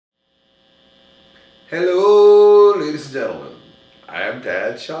Hello, ladies and gentlemen. I am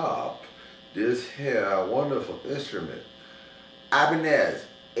Tad Sharpe. This here wonderful instrument, Ibanez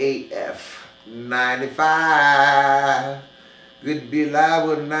AF95. Good to be alive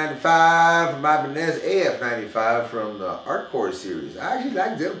with a 95 from Ibanez AF95 from the Art series. I actually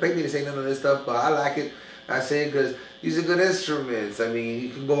like them. Pay me to say none of this stuff, but I like it. I say it because these are good instruments. I mean,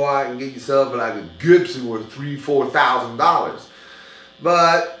 you can go out and get yourself like a Gibson worth $3,000–$4,000.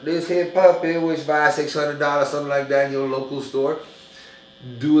 But this here puppy, which $500–$600, something like that in your local store,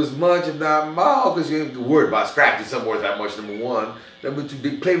 do as much, if not more, because you ain't worried about scratching something worth that much, number one. Number two,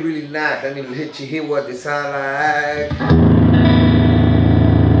 they play really nice. I mean, you hear what they sound like.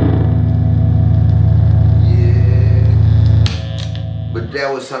 Yeah. But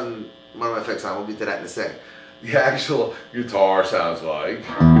that was something, one of my effects on, we'll get to that in a second. The actual guitar sounds like.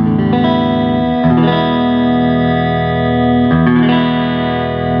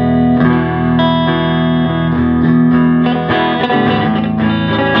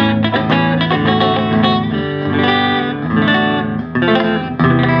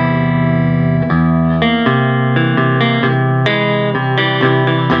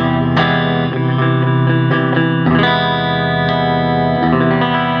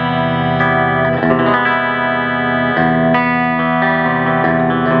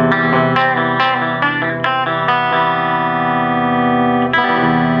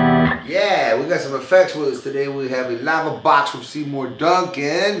 Effects with us today. We have a Lava Box from Seymour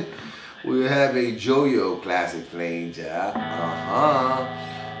Duncan. We have a Joyo classic flange.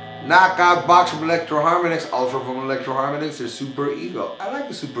 Knockout box from Electro Harmonix, also from Electro Harmonix. There's superego. I like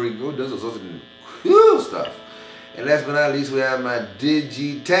the superego. It does those other cool stuff. And last but not least, we have my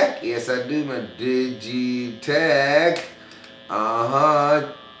digitech. Yes, I do, my digitech.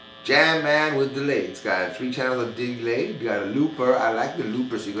 Jamman with delay. It's got 3 channels of delay. You got a looper. I like the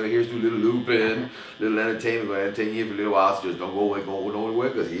looper, so you're gonna hear us do a little looping, little entertainment. We're gonna entertain you for a little while, so just don't go away, go nowhere,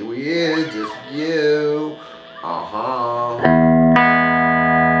 because here we is, just you.